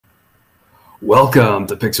Welcome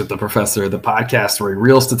to Picks with the Professor, the podcast where a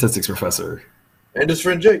real statistics professor and his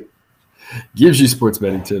friend Jake gives you sports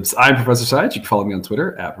betting tips. I'm Professor Sides. You can follow me on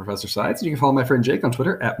Twitter at Professor Sides. And you can follow my friend Jake on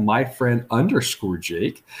Twitter at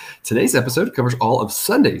myfriend_Jake. Today's episode covers all of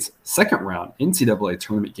Sunday's second round NCAA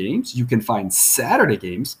tournament games. You can find Saturday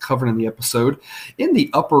games covered in the episode in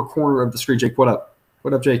the upper corner of the screen. Jake, what up?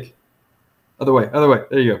 What up, Jake? Other way.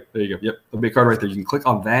 There you go. Yep, there'll be a card right there. You can click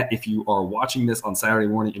on that if you are watching this on Saturday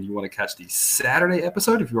morning and you want to catch the Saturday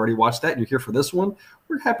episode. If you already watched that and you're here for this one,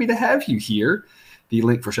 we're happy to have you here. The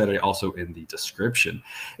link for Saturday also in the description.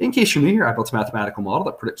 In case you're new here, I built a mathematical model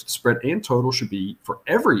that predicts the spread and total should be for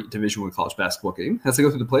every Division I college basketball game. As I go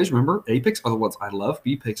through the plays, remember, A picks are the ones I love,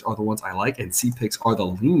 B picks are the ones I like, and C picks are the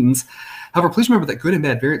leans. However, please remember that good and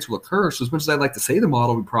bad variance will occur. So as much as I'd like to say the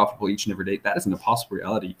model will be profitable each and every day, that is an impossible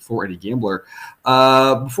reality for any gambler.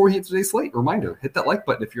 Before we hit today's slate, reminder, hit that like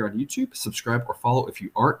button if you're on YouTube, subscribe or follow if you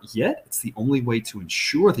aren't yet. It's the only way to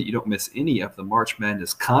ensure that you don't miss any of the March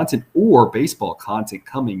Madness content or baseball content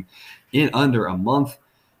coming in under a month.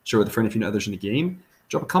 Share with a friend if you know others in the game.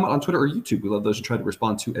 Drop a comment on Twitter or YouTube. We love those and try to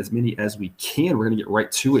respond to as many as we can. We're going to get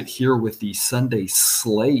right to it here with the Sunday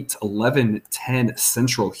slate. 11:10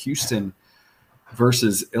 Central, Houston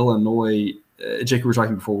versus Illinois. Jake, we were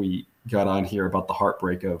talking before we got on here about the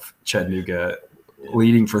heartbreak of Chattanooga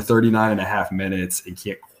leading for 39 and a half minutes and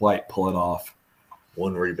can't quite pull it off.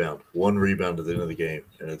 One rebound at the end of the game,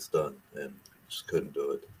 and it's done, and just couldn't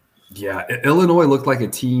do it. Yeah, Illinois looked like a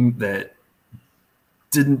team that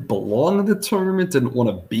didn't belong in the tournament, didn't want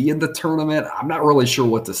to be in the tournament. I'm not really sure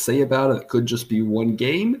what to say about it. It could just be one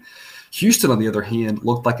game. Houston, on the other hand,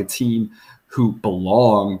 looked like a team who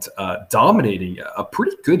belonged, dominating a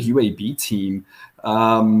pretty good UAB team.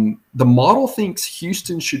 The model thinks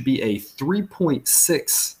Houston should be a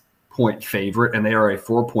 3.6 point favorite, and they are a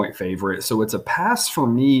 4-point favorite. So it's a pass for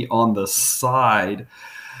me on the side.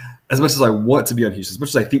 As much as I want to be on Houston, as much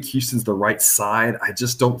as I think Houston's the right side, I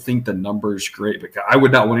just don't think the number's great. But I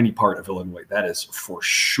would not want any part of Illinois. That is for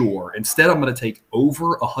sure. Instead, I'm going to take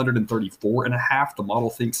over 134 and a half. The model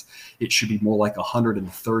thinks it should be more like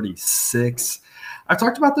 136. I've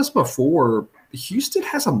talked about this before. Houston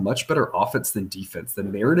has a much better offense than defense. The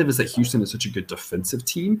narrative is that Houston is such a good defensive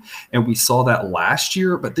team, and we saw that last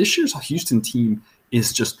year. But this year's Houston team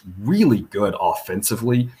is just really good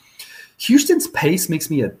offensively. Houston's pace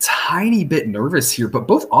makes me a tiny bit nervous here, but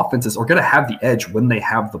both offenses are going to have the edge when they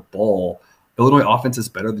have the ball. Illinois offense is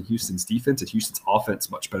better than Houston's defense, and Houston's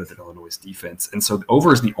offense much better than Illinois' defense. And so the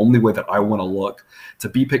over is the only way that I want to look. To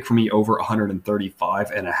be pick for me over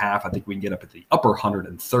 135 and a half. I think we can get up at the upper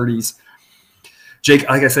 130s. Jake,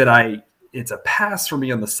 like I said, it's a pass for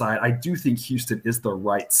me on the side. I do think Houston is the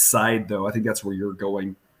right side, though. I think that's where you're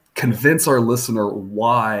going. Convince our listener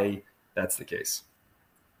why that's the case.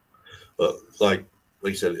 Like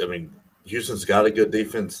you said, I mean, Houston's got a good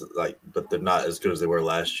defense, but they're not as good as they were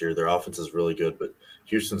last year. Their offense is really good, but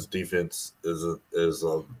Houston's defense is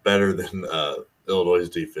better than Illinois'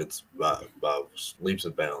 defense by leaps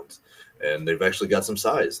and bounds. And they've actually got some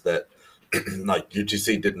size that like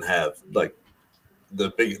UTC didn't have. Like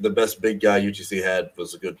the best big guy UTC had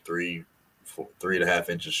was a good 3.5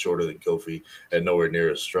 inches shorter than Kofi and nowhere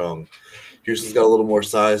near as strong. Houston's got a little more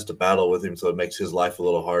size to battle with him, so it makes his life a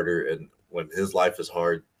little harder. And when his life is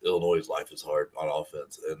hard, Illinois' life is hard on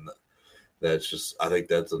offense. And that's just, I think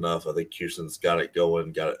that's enough. I think Houston's got it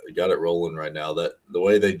going, got it rolling right now. That the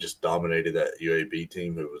way they just dominated that UAB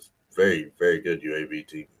team, it was very, very good UAB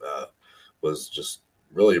team, was just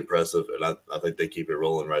really impressive. And I think they keep it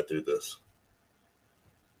rolling right through this.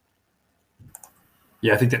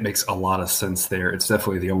 Yeah, I think that makes a lot of sense there. It's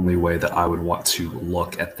definitely the only way that I would want to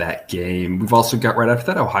look at that game. We've also got right after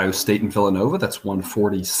that Ohio State and Villanova. That's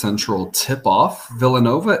 1:40 Central tip-off.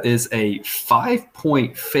 Villanova is a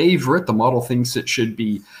 5-point favorite. The model thinks it should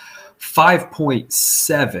be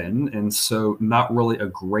 5.7, and so not really a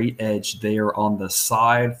great edge there on the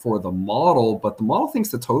side for the model, but the model thinks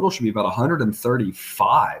the total should be about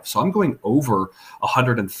 135. So I'm going over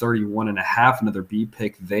 131 and a half, another B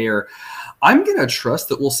pick there. I'm going to trust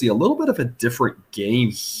that we'll see a little bit of a different game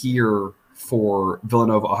here for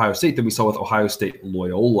Villanova, Ohio State than we saw with Ohio State,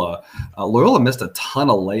 Loyola. Loyola missed a ton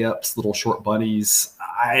of layups, little short bunnies.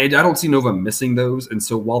 I don't see Nova missing those. And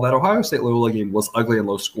so while that Ohio State Loyola game was ugly and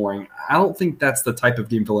low scoring, I don't think that's the type of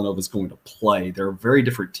game Villanova is going to play. They're a very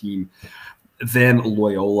different team than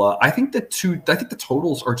Loyola. I think the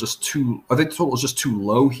totals are just too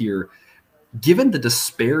low here. given the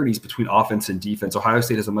disparities between offense and defense, Ohio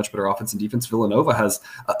State has a much better offense and defense. Villanova has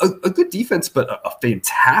a good defense, but a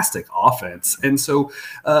fantastic offense. And so,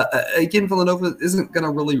 again, Villanova isn't going to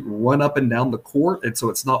really run up and down the court, and so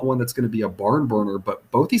it's not one that's going to be a barn burner. But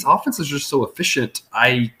both these offenses are so efficient,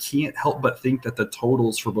 I can't help but think that the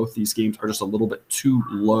totals for both these games are just a little bit too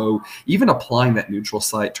low. Even applying that neutral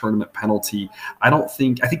site tournament penalty, I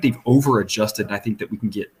think they've over-adjusted, and I think that we can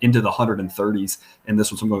get into the 130s, and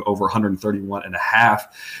this one's going over 131.5.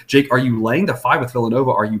 Jake, are you laying the 5 with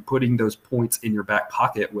Villanova? Are you putting those points in your back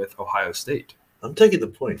pocket with Ohio State? I'm taking the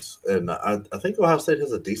points, and I think Ohio State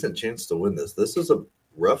has a decent chance to win this. This is a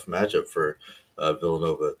rough matchup for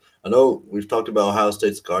Villanova. I know we've talked about Ohio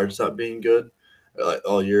State's guards not being good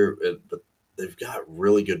all year, but they've got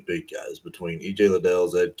really good big guys between E.J. Liddell,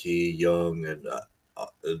 Zed Key, Young, and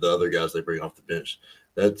the other guys they bring off the bench.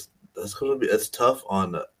 That's tough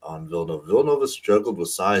on Villanova. Villanova struggled with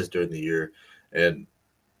size during the year, and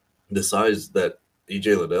the size that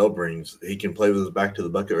E.J. Liddell brings, he can play with his back to the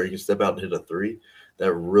bucket, or he can step out and hit a three.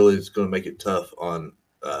 That really is going to make it tough on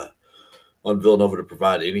Villanova to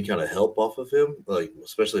provide any kind of help off of him, like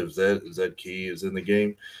especially if Zed Key is in the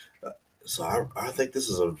game. So I think this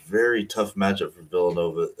is a very tough matchup for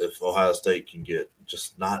Villanova if Ohio State can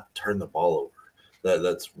just not turn the ball over.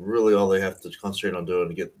 That's really all they have to concentrate on doing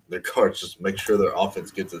to get their guards, just make sure their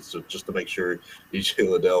offense gets it, so just to make sure E.J.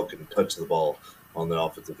 Liddell can touch the ball on the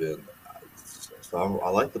offensive end. So I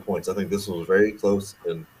like the points. I think this was very close,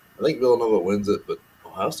 and I think Villanova wins it, but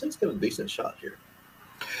Ohio State's got a decent shot here.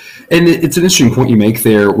 And it's an interesting point you make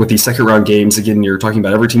there with these second-round games. Again, you're talking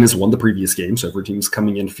about every team has won the previous game, so every team's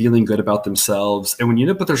coming in feeling good about themselves. And when you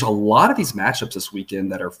know, but there's a lot of these matchups this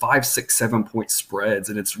weekend that are 5, 6, 7-point spreads,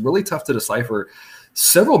 and it's really tough to decipher.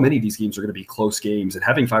 Many of these games are going to be close games, and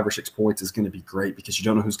having 5 or 6 points is going to be great because you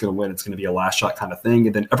don't know who's going to win. It's going to be a last shot kind of thing.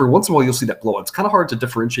 And then every once in a while, you'll see that blowout. It's kind of hard to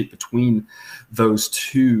differentiate between those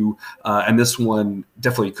two. And this one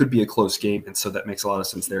definitely could be a close game. And so that makes a lot of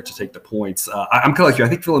sense there to take the points. I'm kind of like you. I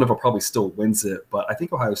think Villanova probably still wins it, but I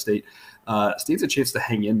think Ohio State stands a chance to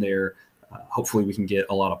hang in there. Hopefully we can get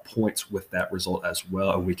a lot of points with that result as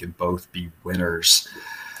well, and we can both be winners.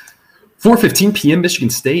 4:15 p.m.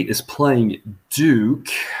 Michigan State is playing Duke.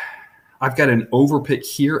 I've got an over pick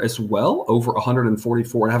here as well, over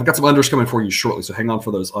 144. And I've got some unders coming for you shortly, so hang on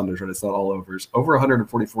for those unders, right? It's not all overs. Over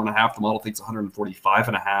 144.5. The model thinks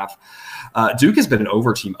 145.5. Duke has been an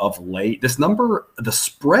over team of late. This number, the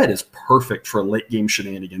spread is perfect for late game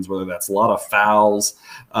shenanigans, whether that's a lot of fouls,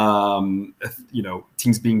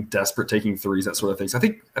 teams being desperate, taking threes, that sort of thing. So I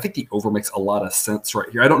think the over makes a lot of sense right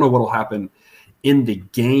here. I don't know what will happen in the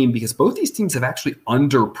game because both these teams have actually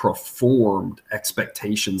underperformed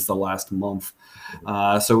expectations the last month.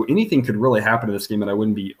 So anything could really happen in this game, and I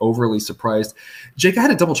wouldn't be overly surprised. Jake, I had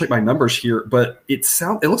to double check my numbers here, but it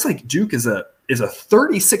looks like Duke is a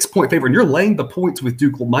 36-point favorite, and you're laying the points with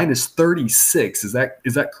Duke minus 36. Is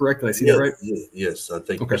that correct? Did I see that right? Yes, I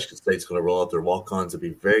think Michigan State's going to roll out their walk-ons. It'd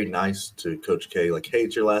be very nice to Coach K, like, hey,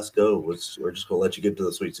 it's your last go. We're just going to let you get to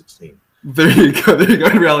the Sweet 16. There you go.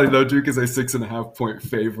 In reality, though, Duke is a 6.5-point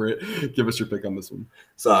favorite. Give us your pick on this one.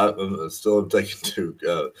 So I'm taking Duke.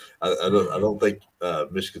 I don't think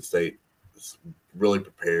Michigan State is really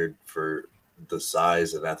prepared for the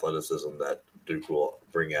size and athleticism that Duke will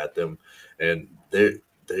bring at them, and they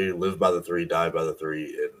live by the three, die by the three,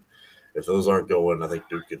 and if those aren't going, I think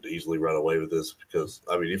Duke could easily run away with this because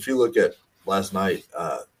if you look at last night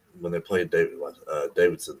when they played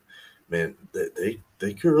Davidson. Man, they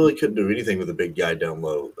really couldn't do anything with a big guy down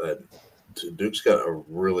low. And Duke's got a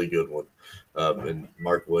really good one. And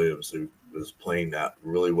Mark Williams, who is playing out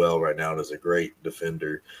really well right now and is a great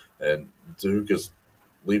defender. And Duke is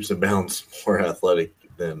leaps and bounds more athletic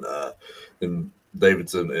than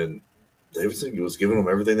Davidson. And Davidson was giving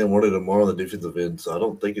them everything they wanted and more on the defensive end. So I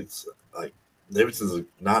don't think it's like Davidson's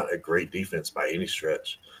not a great defense by any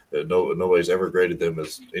stretch. Nobody's ever graded them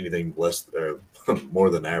as anything less or more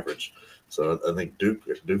than average. So I think Duke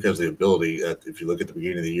has the ability, if you look at the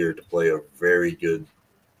beginning of the year, to play a very good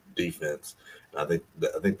defense. And I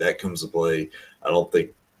think that comes to play. I don't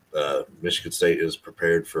think Michigan State is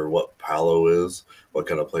prepared for what Paolo is, what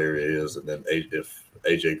kind of player he is, and then if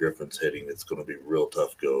AJ Griffin's hitting, it's going to be real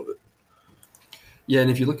tough go of it. Yeah,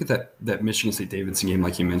 and if you look at that Michigan State-Davidson game,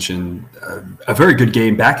 like you mentioned, a very good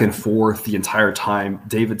game, back and forth the entire time.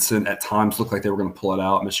 Davidson at times looked like they were going to pull it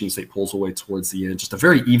out. Michigan State pulls away towards the end. Just a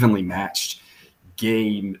very evenly matched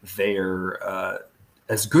game there.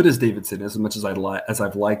 As good as Davidson is, as much as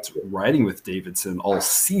I've liked riding with Davidson all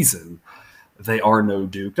season, they are no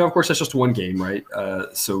Duke. Now, of course, that's just one game, right?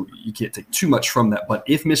 So you can't take too much from that. But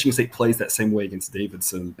if Michigan State plays that same way against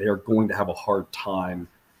Davidson, they are going to have a hard time.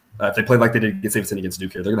 If they play like they did against Davidson against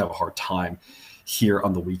Duke here, they're going to have a hard time here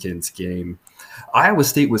on the weekend's game. Iowa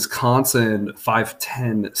State, Wisconsin,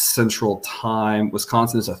 5:10 Central Time.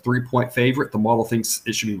 Wisconsin is a 3-point favorite. The model thinks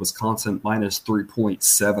it should be Wisconsin minus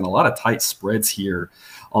 3.7. A lot of tight spreads here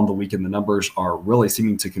on the weekend. The numbers are really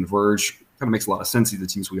seeming to converge. Kind of makes a lot of sense. These are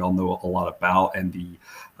teams we all know a lot about, and we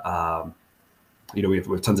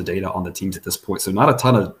have tons of data on the teams at this point. So not a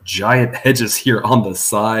ton of giant hedges here on the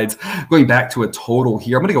sides. Going back to a total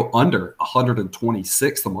here, I'm going to go under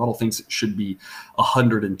 126. The model thinks it should be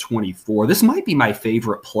 124. This might be my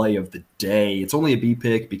favorite play of the day. It's only a B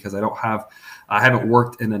pick because I haven't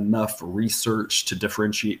worked in enough research to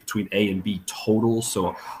differentiate between A and B totals.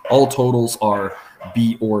 So all totals are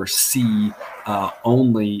B or C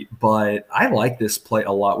only, but I like this play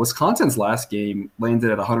a lot. Wisconsin's last game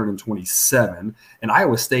landed at 127, and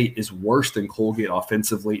Iowa State is worse than Colgate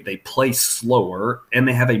offensively. They play slower, and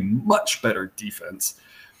they have a much better defense.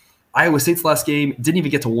 Iowa State's last game didn't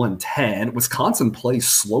even get to 110. Wisconsin plays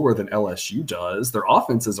slower than LSU does. Their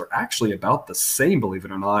offenses are actually about the same, believe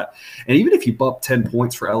it or not. And even if you bump 10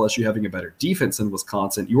 points for LSU having a better defense than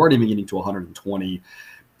Wisconsin, you aren't even getting to 120.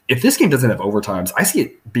 If this game doesn't have overtimes, I see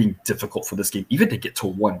it being difficult for this game, even to get to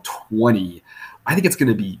 120. I think it's going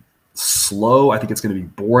to be slow. I think it's going to be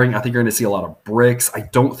boring. I think you're going to see a lot of bricks. I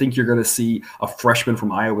don't think you're going to see a freshman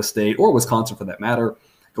from Iowa State or Wisconsin, for that matter,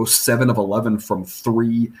 go 7 of 11 from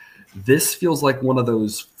 3. This feels like one of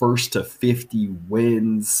those first to 50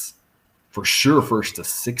 wins, for sure first to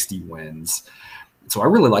 60 wins. So I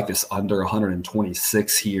really like this under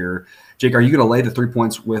 126 here. Jake, are you going to lay the 3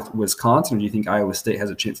 points with Wisconsin, or do you think Iowa State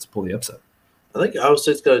has a chance to pull the upset? I think Iowa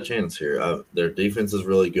State's got a chance here. Their defense is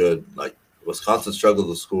really good. Like, Wisconsin struggled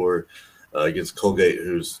to score against Colgate,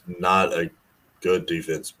 who's not a good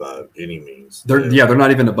defense by any means. They're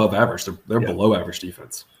not even above average. They're below average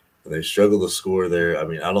defense. And they struggle to score there. I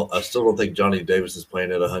mean, I still don't think Johnny Davis is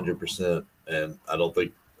playing at 100%, and I don't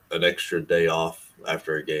think an extra day off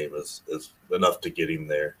after a game is enough to get him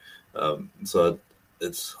there. So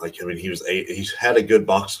it's like, I mean, he's had a good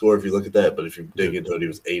box score if you look at that, but if you dig into it, he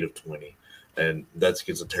was 8 of 20, and that's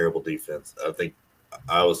against a terrible defense. I think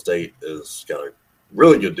Iowa State has got a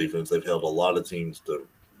really good defense. They've held a lot of teams to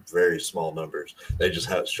very small numbers. They just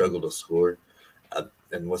have struggled to score.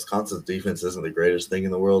 And Wisconsin's defense isn't the greatest thing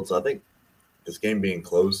in the world. So I think this game being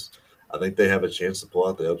close, I think they have a chance to pull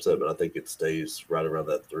out the upset, but I think it stays right around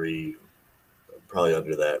that 3, probably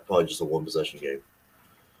under that, probably just a one-possession game.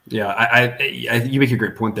 Yeah, you make a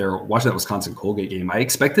great point there. Watching that Wisconsin-Colgate game, I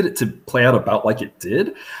expected it to play out about like it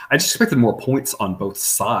did. I just expected more points on both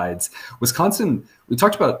sides. Wisconsin, I've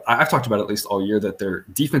talked about at least all year that their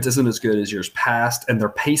defense isn't as good as years past, and their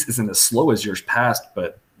pace isn't as slow as years past,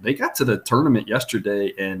 but they got to the tournament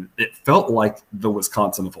yesterday, and it felt like the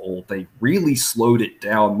Wisconsin of old. They really slowed it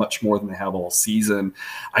down much more than they have all season.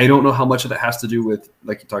 I don't know how much of that has to do with,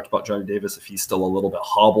 like you talked about, Johnny Davis, if he's still a little bit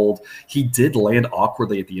hobbled. He did land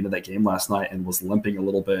awkwardly at the end of that game last night and was limping a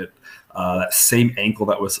little bit. That same ankle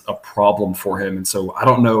that was a problem for him. And so I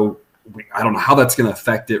don't know how that's going to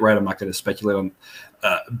affect it, right? I'm not going to speculate on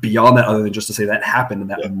beyond that other than just to say that happened and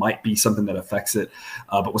that might be something that affects it.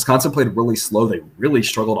 But Wisconsin played really slow. They really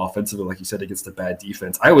struggled offensively, like you said, against a bad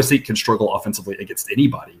defense. Iowa State can struggle offensively against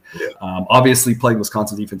anybody. Yeah. Obviously, playing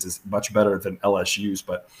Wisconsin defense is much better than LSU's.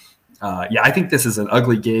 But, I think this is an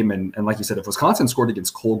ugly game. And like you said, if Wisconsin scored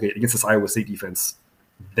against Colgate, against this Iowa State defense,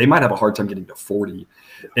 they might have a hard time getting to 40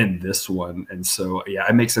 in this one. And so,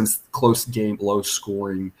 it makes sense. Close game, low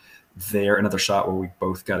scoring there. Another shot where we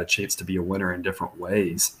both got a chance to be a winner in different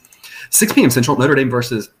ways. 6 p.m. Central, Notre Dame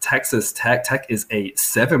versus Texas Tech. Tech is a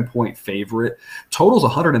 7-point favorite. Total's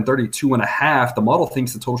 132.5. The model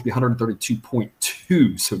thinks the total should be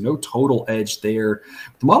 132.2, so no total edge there.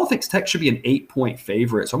 The model thinks Tech should be an 8-point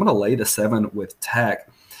favorite, so I'm going to lay the 7 with Tech.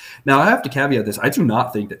 Now, I have to caveat this. I do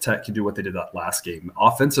not think that Tech can do what they did that last game.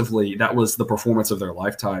 Offensively, that was the performance of their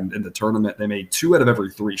lifetime in the tournament. They made 2 out of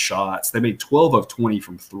every 3 shots. They made 12 of 20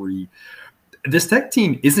 from 3. This Tech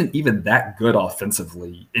team isn't even that good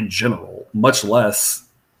offensively in general, much less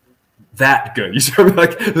that good. You see,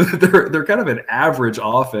 like they're kind of an average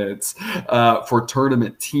offense for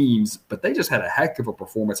tournament teams, but they just had a heck of a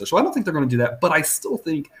performance. So I don't think they're going to do that, but I still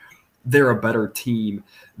think they're a better team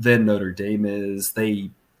than Notre Dame is.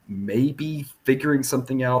 They maybe figuring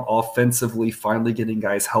something out offensively, finally getting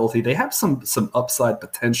guys healthy. They have some upside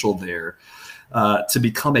potential there to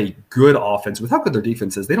become a good offense. With how good their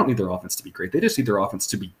defense is, they don't need their offense to be great. They just need their offense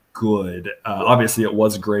to be good. Obviously, it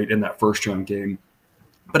was great in that first round game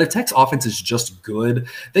But if Tech's offense is just good,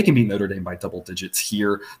 they can beat Notre Dame by double digits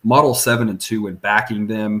here. Model 7-2 and backing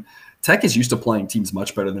them. Tech is used to playing teams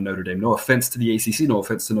much better than Notre Dame. No offense to the ACC, no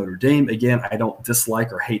offense to Notre Dame. Again, I don't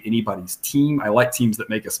dislike or hate anybody's team. I like teams that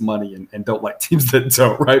make us money and don't like teams that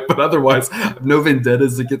don't, right? But otherwise, no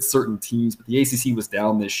vendettas against certain teams. But the ACC was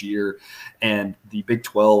down this year, and the Big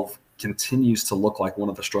 12 continues to look like one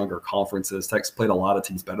of the stronger conferences. Tech's played a lot of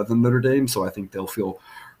teams better than Notre Dame, so I think they'll feel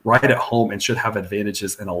right at home and should have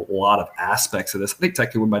advantages in a lot of aspects of this. I think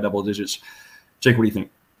Tech can win by double digits. Jake, what do you think?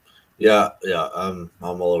 Yeah, I'm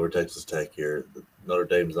all over Texas Tech here. Notre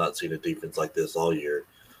Dame's not seen a defense like this all year.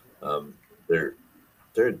 They're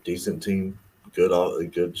a decent team,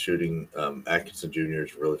 good shooting. Atkinson Jr.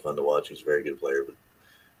 is really fun to watch. He's a very good player, but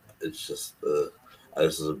it's just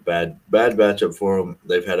this is a bad matchup for them.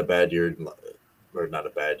 They've had a bad year, or not a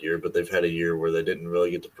bad year, but they've had a year where they didn't really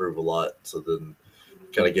get to prove a lot. So then,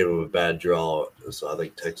 kind of gave them a bad draw. So I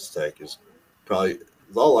think Texas Tech is probably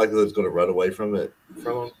all likely is going to run away from them.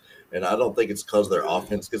 And I don't think it's because their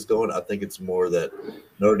offense gets going. I think it's more that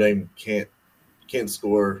Notre Dame can't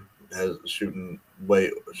score, has shooting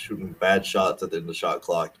bad shots at the end of the shot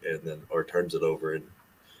clock, and then or turns it over, and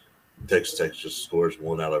Texas Tech just scores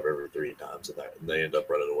 1 out of every 3 times, and they end up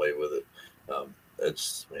running away with it.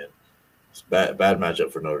 It's bad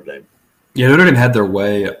matchup for Notre Dame. Yeah, Notre Dame had their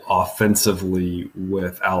way offensively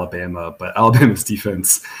with Alabama, but Alabama's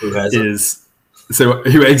defense is. So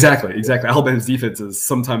exactly. Alabama's defense is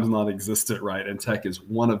sometimes non-existent, right? And Tech is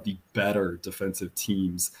one of the better defensive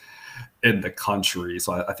teams in the country.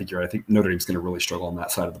 So I think you're right. I think Notre Dame's going to really struggle on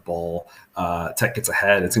that side of the ball. Tech gets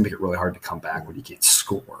ahead. It's going to make it really hard to come back when you can't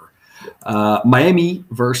score. Miami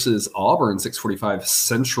versus Auburn, 6:45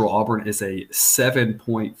 Central. Auburn is a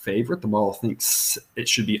 7-point favorite. The model thinks it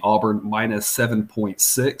should be Auburn minus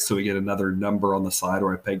 7.6. So we get another number on the side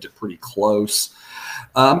where I pegged it pretty close.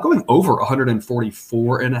 I'm going over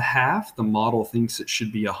 144.5. The model thinks it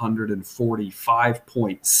should be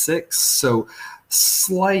 145.6. So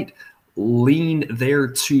slight lean there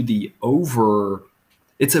to the over.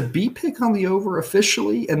 It's a B pick on the over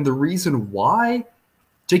officially. And the reason why,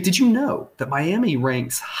 Jake, did you know that Miami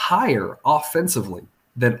ranks higher offensively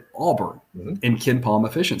than Auburn in KenPom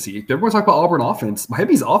efficiency? Everyone's talking about Auburn offense.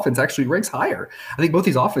 Miami's offense actually ranks higher. I think both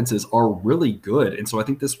these offenses are really good. And so I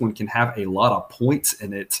think this one can have a lot of points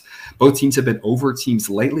in it. Both teams have been over teams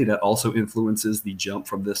lately. That also influences the jump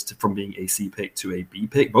from being a C pick to a B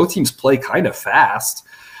pick. Both teams play kind of fast.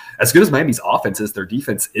 As good as Miami's offense is, their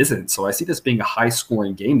defense isn't. So I see this being a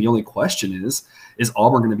high-scoring game. The only question is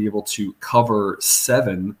Auburn going to be able to cover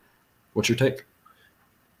 7? What's your take?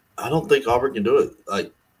 I don't think Auburn can do it.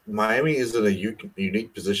 Like Miami is in a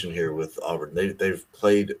unique position here with Auburn. They've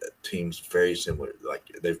played teams very similar. Like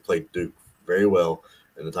they've played Duke very well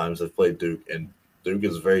in the times they've played Duke, and Duke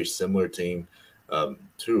is a very similar team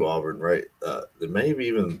to Auburn, right? They may be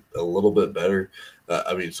even a little bit better.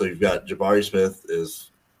 So you've got Jabari Smith is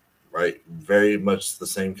right, very much the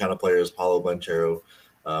same kind of player as Paulo Banchero.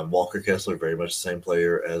 Walker Kessler, very much the same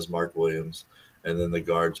player as Mark Williams. And then the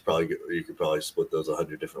guards, you could probably split those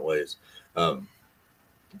 100 different ways.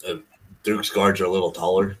 Duke's guards are a little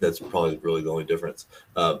taller. That's probably really the only difference.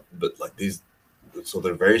 But like these, so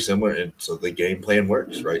they're very similar, and so the game plan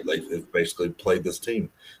works, right? Like they've basically played this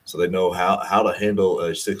team, so they know how to handle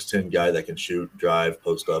a 6'10" guy that can shoot, drive,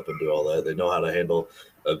 post up, and do all that. They know how to handle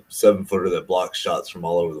a 7-footer that blocks shots from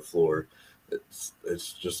all over the floor.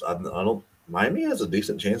 It's just I don't. Miami has a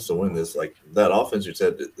decent chance to win this. Like that offense, you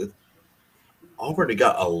said. Auburn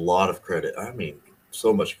got a lot of credit. I mean,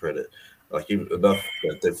 so much credit. Like even enough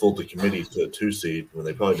that they fooled the committee to a 2 seed when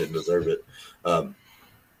they probably didn't deserve it.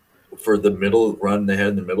 For the middle run they had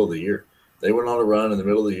in the middle of the year, they went on a run in the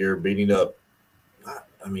middle of the year, beating up.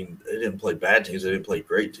 I mean, they didn't play bad teams. They didn't play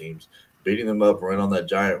great teams. Beating them up, ran on that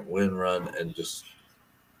giant win run, and just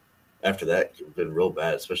after that, it's been real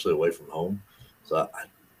bad, especially away from home. So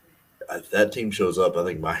if that team shows up, I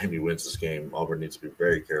think Miami wins this game. Auburn needs to be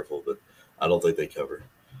very careful, but I don't think they cover.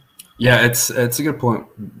 Yeah, it's a good point.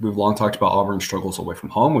 We've long talked about Auburn's struggles away from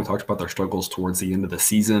home. We talked about their struggles towards the end of the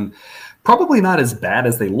season. Probably not as bad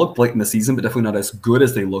as they looked late in the season, but definitely not as good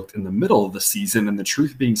as they looked in the middle of the season. And the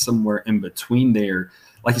truth being somewhere in between there,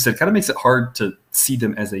 like you said, kind of makes it hard to see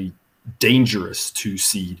them as a dangerous 2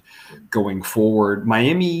 seed going forward.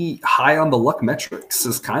 Miami, high on the luck metrics,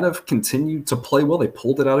 has kind of continued to play well. They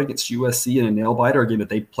pulled it out against USC in a nail biter, a game that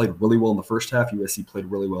they played really well in the first half. USC played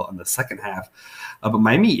really well in the second half. But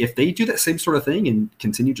Miami, if they do that same sort of thing and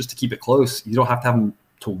continue just to keep it close, you don't have to have them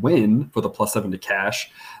to win for the +7 to cash.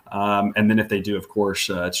 And then if they do, of course,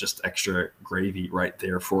 it's just extra gravy right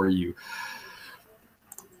there for you.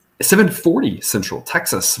 7:40 Central,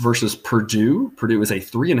 Texas versus Purdue. Purdue is a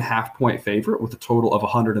 3.5-point favorite with a total of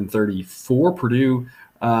 134. Purdue,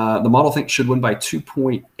 the model thinks should win by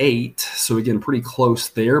 2.8. So again, pretty close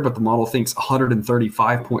there, but the model thinks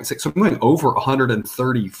 135.6. So I'm going over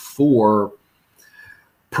 134.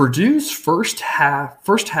 Purdue's first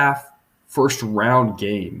round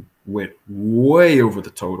game went way over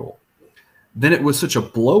the total. Then it was such a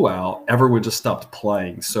blowout, everyone just stopped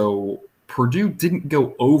playing. So Purdue didn't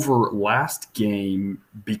go over last game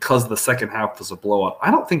because the second half was a blowout.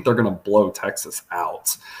 I don't think they're going to blow Texas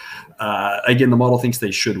out. Again, the model thinks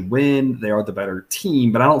they should win. They are the better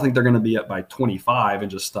team, but I don't think they're going to be up by 25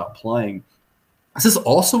 and just stop playing. This is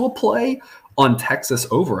also a play on Texas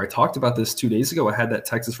over. I talked about this 2 days ago. I had that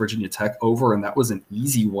Texas Virginia Tech over, and that was an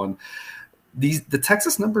easy one. The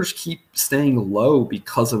Texas numbers keep staying low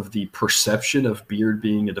because of the perception of Beard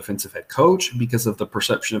being a defensive head coach, because of the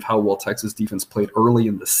perception of how well Texas defense played early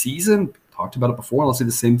in the season. Talked about it before, and I'll say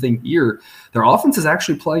the same thing here. Their offense is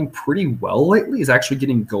actually playing pretty well lately, is actually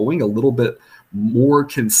getting going a little bit more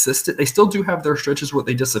consistent. They still do have their stretches where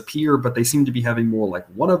they disappear, but they seem to be having more like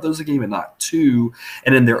one of those a game and not two.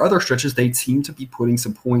 And in their other stretches, they seem to be putting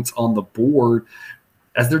some points on the board.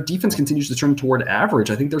 As their defense continues to turn toward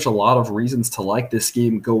average, I think there's a lot of reasons to like this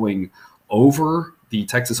game going over. The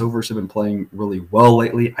Texas overs have been playing really well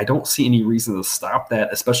lately. I don't see any reason to stop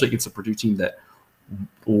that, especially against a Purdue team that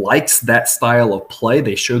likes that style of play.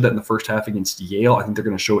 They showed that in the first half against Yale. I think they're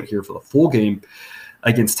going to show it here for the full game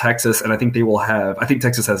against Texas, and I think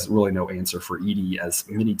Texas has really no answer for Edey, as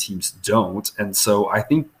many teams don't. And so I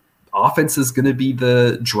think offense is going to be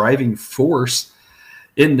the driving force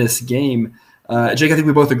in this game. Jake, I think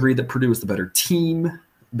we both agree that Purdue is the better team.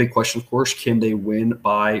 Big question, of course, can they win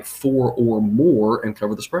by 4 or more and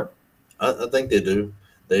cover the spread? I think they do.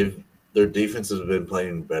 Their defense has been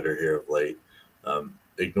playing better here of late.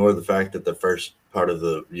 Ignore the fact that the first part of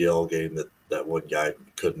the Yale game that one guy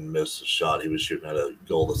couldn't miss a shot. He was shooting at a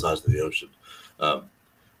goal the size of the ocean.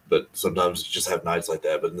 But sometimes you just have nights like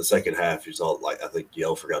that. But in the second half, you saw, I think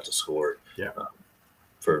Yale forgot to score. Yeah.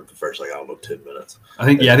 For the first, 10 minutes. I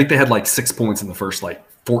think they had 6 points in the first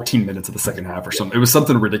 14 minutes of the second half or something. It was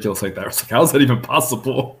something ridiculous like that. I was like, how is that even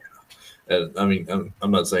possible? And I mean,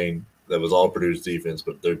 I'm not saying that was all Purdue's defense,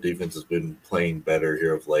 but their defense has been playing better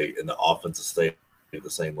here of late, and the offense is staying at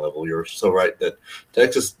the same level. You're so right that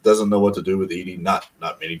Texas doesn't know what to do with Edey. Not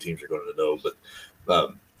many teams are going to know,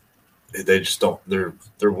 but they just don't.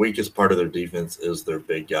 Their weakest part of their defense is their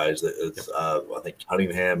big guys. It's I think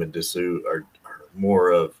Cunningham and Dessou are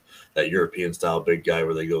more of that European style big guy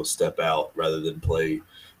where they go step out rather than play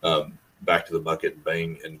back to the bucket and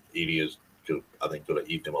bang. And Edey is, I think, going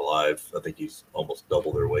to eat them alive. I think he's almost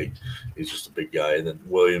double their weight. He's just a big guy. And then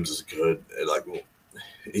Williams is good.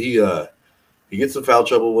 He gets in foul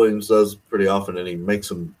trouble. Williams does pretty often, and he makes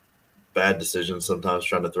some bad decisions sometimes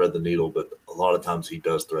trying to thread the needle. But a lot of times he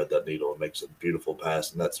does thread that needle and makes a beautiful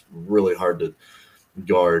pass, and that's really hard to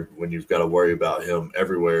guard when you've got to worry about him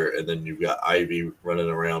everywhere, and then you've got Ivy running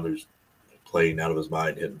around who's playing out of his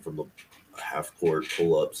mind, hitting from the half court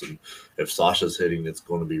pull-ups. And if Sasha's hitting, it's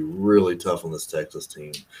going to be really tough on this Texas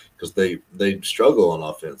team because they struggle on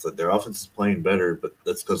offense. Their offense is playing better, but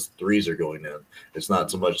that's because threes are going in. It's not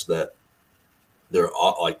so much that their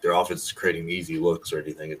offense is creating easy looks or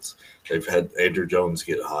anything. They've had Andrew Jones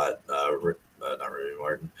get hot, not Remy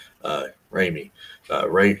Martin, Ramey.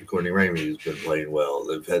 Courtney Ramey has been playing well.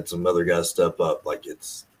 They've had some other guys step up.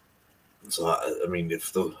 So I mean,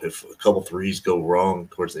 if a couple threes go wrong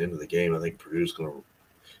towards the end of the game, I think Purdue's going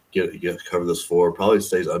to get cover this 4. Probably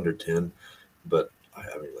stays under 10, but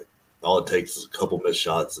I mean, all it takes is a couple missed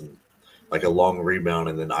shots and a long rebound,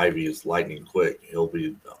 and then Ivy is lightning quick. He'll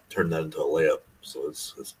be turn that into a layup. So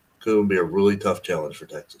it's going to be a really tough challenge for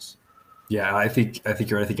Texas. Yeah, I think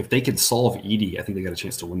you're right. I think if they can solve Edey, I think they got a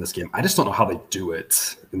chance to win this game. I just don't know how they do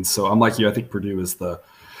it. And so I'm like you. I think Purdue is the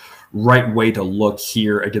right way to look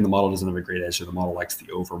here. Again, the model doesn't have a great edge, so the model likes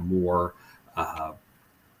the over more.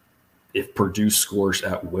 If Purdue scores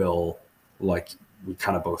at will, we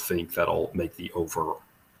kind of both think that'll make the over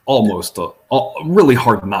almost really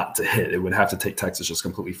hard not to hit. It would have to take Texas just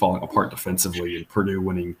completely falling apart defensively and Purdue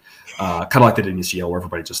winning, kind of like they did in UCL, where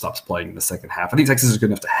everybody just stops playing in the second half. I think Texas is good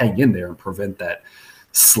enough to hang in there and prevent that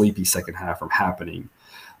sleepy second half from happening.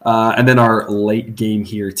 And then our late game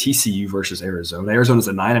here, TCU versus Arizona. Arizona's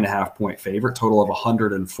a 9.5-point favorite, total of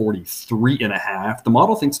 143.5. The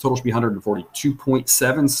model thinks total should be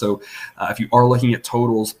 142.7. So if you are looking at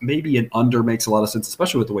totals, maybe an under makes a lot of sense,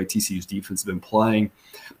 especially with the way TCU's defense has been playing.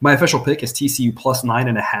 My official pick is TCU plus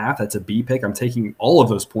 9.5. That's a B pick. I'm taking all of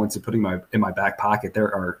those points and putting in my back pocket.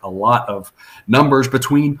 There are a lot of numbers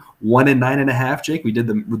between 1 and 9.5. Jake, we did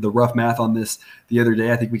the rough math on this the other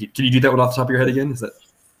day. I think we could. Can you do that one off the top of your head again? Is that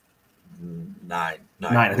nine?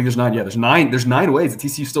 I think there's 9. Yeah, there's 9. There's 9 ways that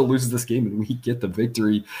TCU still loses this game and we get the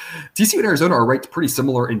victory. TCU and Arizona are ranked pretty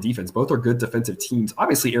similar in defense. Both are good defensive teams.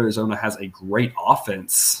 Obviously, Arizona has a great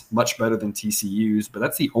offense, much better than TCU's, but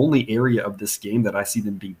that's the only area of this game that I see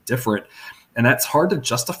them being different. And that's hard to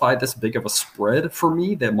justify this big of a spread for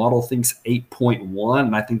me. The model thinks 8.1,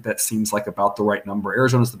 and I think that seems like about the right number.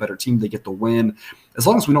 Arizona's the better team. They get the win. As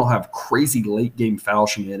long as we don't have crazy late-game foul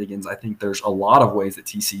shenanigans, I think there's a lot of ways that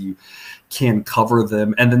TCU can cover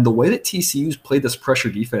them. And then the way that TCU's played this pressure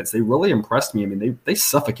defense, they really impressed me. I mean, they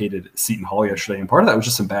suffocated Seton Hall yesterday, and part of that was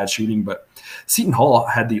just some bad shooting, but Seton Hall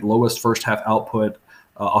had the lowest first-half output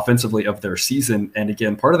offensively of their season. And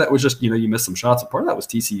again, part of that was just, you missed some shots. But part of that was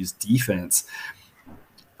TCU's defense.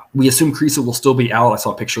 We assume Kriisa will still be out. I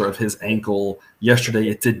saw a picture of his ankle yesterday.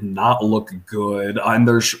 It did not look good. And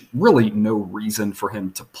there's really no reason for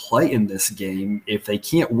him to play in this game. If they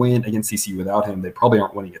can't win against TCU without him, they probably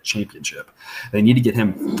aren't winning a championship. They need to get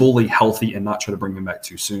him fully healthy and not try to bring him back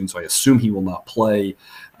too soon. So I assume he will not play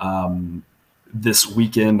this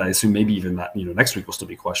weekend. I assume maybe even that, next week will still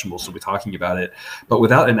be questionable. We'll still be talking about it. But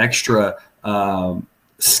without an extra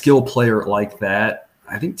skill player like that,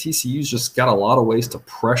 I think TCU's just got a lot of ways to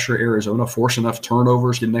pressure Arizona, force enough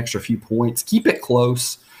turnovers, get an extra few points, keep it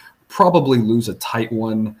close, probably lose a tight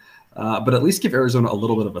one, but at least give Arizona a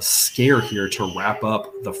little bit of a scare here to wrap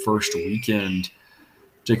up the first weekend.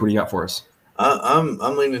 Jake, what do you got for us? I'm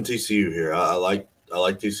leaning TCU here. I like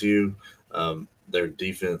TCU. Their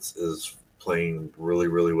defense is playing really,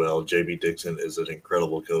 really well. J.B. Dixon is an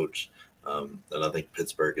incredible coach, and I think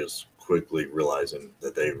Pittsburgh is quickly realizing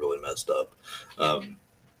that they really messed up.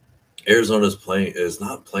 Arizona is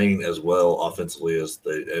not playing as well offensively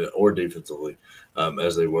or defensively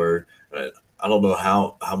as they were. I don't know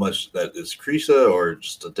how much that is Kriisa or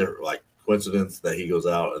just a different coincidence that he goes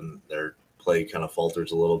out and their play kind of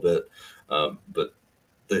falters a little bit, but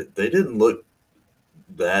they didn't look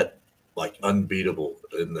that unbeatable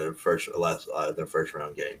in their first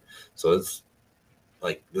round game. So it's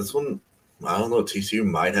this one, I don't know, TCU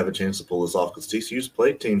might have a chance to pull this off because TCU's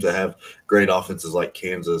played teams that have great offenses like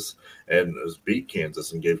Kansas and has beat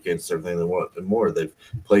Kansas and gave Kansas everything they want and more. They've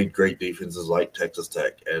played great defenses like Texas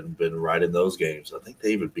Tech and been right in those games. I think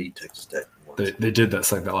they even beat Texas Tech once. They did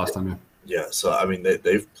that last time, yeah. Yeah, so I mean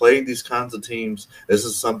they've played these kinds of teams. This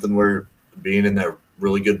is something where being in that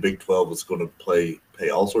really good Big 12 is going to pay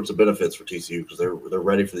all sorts of benefits for TCU because they're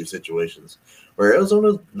ready for these situations. Where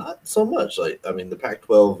Arizona, not so much. The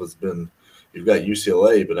Pac-12 has been, you've got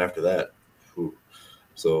UCLA, but after that,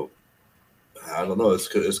 so I don't know.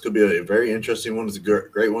 This could be a very interesting one. It's a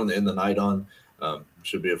great one to end the night on.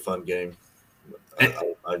 Should be a fun game.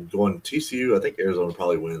 I'm going TCU. I think Arizona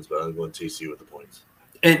probably wins, but I'm going TCU with the points.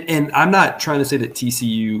 And I'm not trying to say that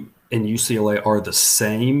TCU and UCLA are the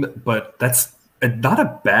same, but that's not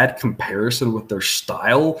a bad comparison with their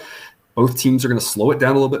style. Both teams are going to slow it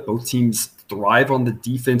down a little bit. Both teams thrive on the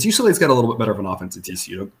defense. UCLA's got a little bit better of an offense than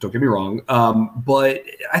TCU. Don't get me wrong. But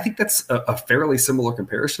I think that's a fairly similar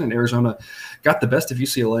comparison. And Arizona got the best of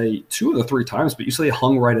UCLA 2 of the 3 times, but UCLA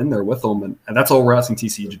hung right in there with them. And that's all we're asking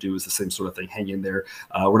TCU to do is the same sort of thing, hang in there.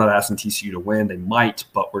 We're not asking TCU to win. They might,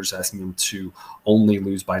 but we're just asking them to only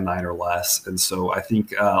lose by 9 or less. And so I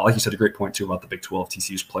think, like you said, a great point too about the Big 12.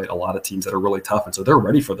 TCU's played a lot of teams that are really tough. And so they're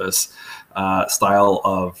ready for this style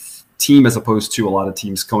of team as opposed to a lot of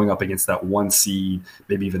teams going up against that 1 seed,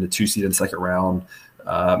 maybe even a 2 seed in second round,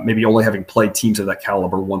 maybe only having played teams of that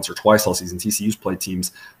caliber once or twice all season. TCU's played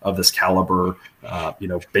teams of this caliber,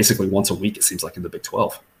 basically once a week, it seems like in the Big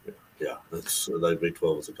 12. Yeah, that Big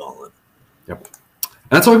 12 is a gauntlet. Yep. And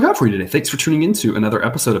that's all we've got for you today. Thanks for tuning in to another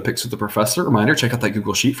episode of Picks with the Professor. Reminder, check out that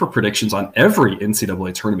Google Sheet for predictions on every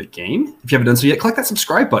NCAA tournament game. If you haven't done so yet, click that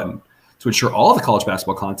subscribe button to ensure all the college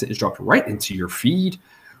basketball content is dropped right into your feed.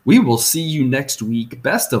 We will see you next week.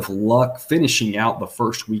 Best of luck finishing out the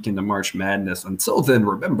first weekend of March Madness. Until then,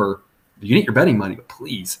 remember, you can get your betting money, but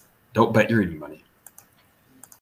please don't bet your eating money.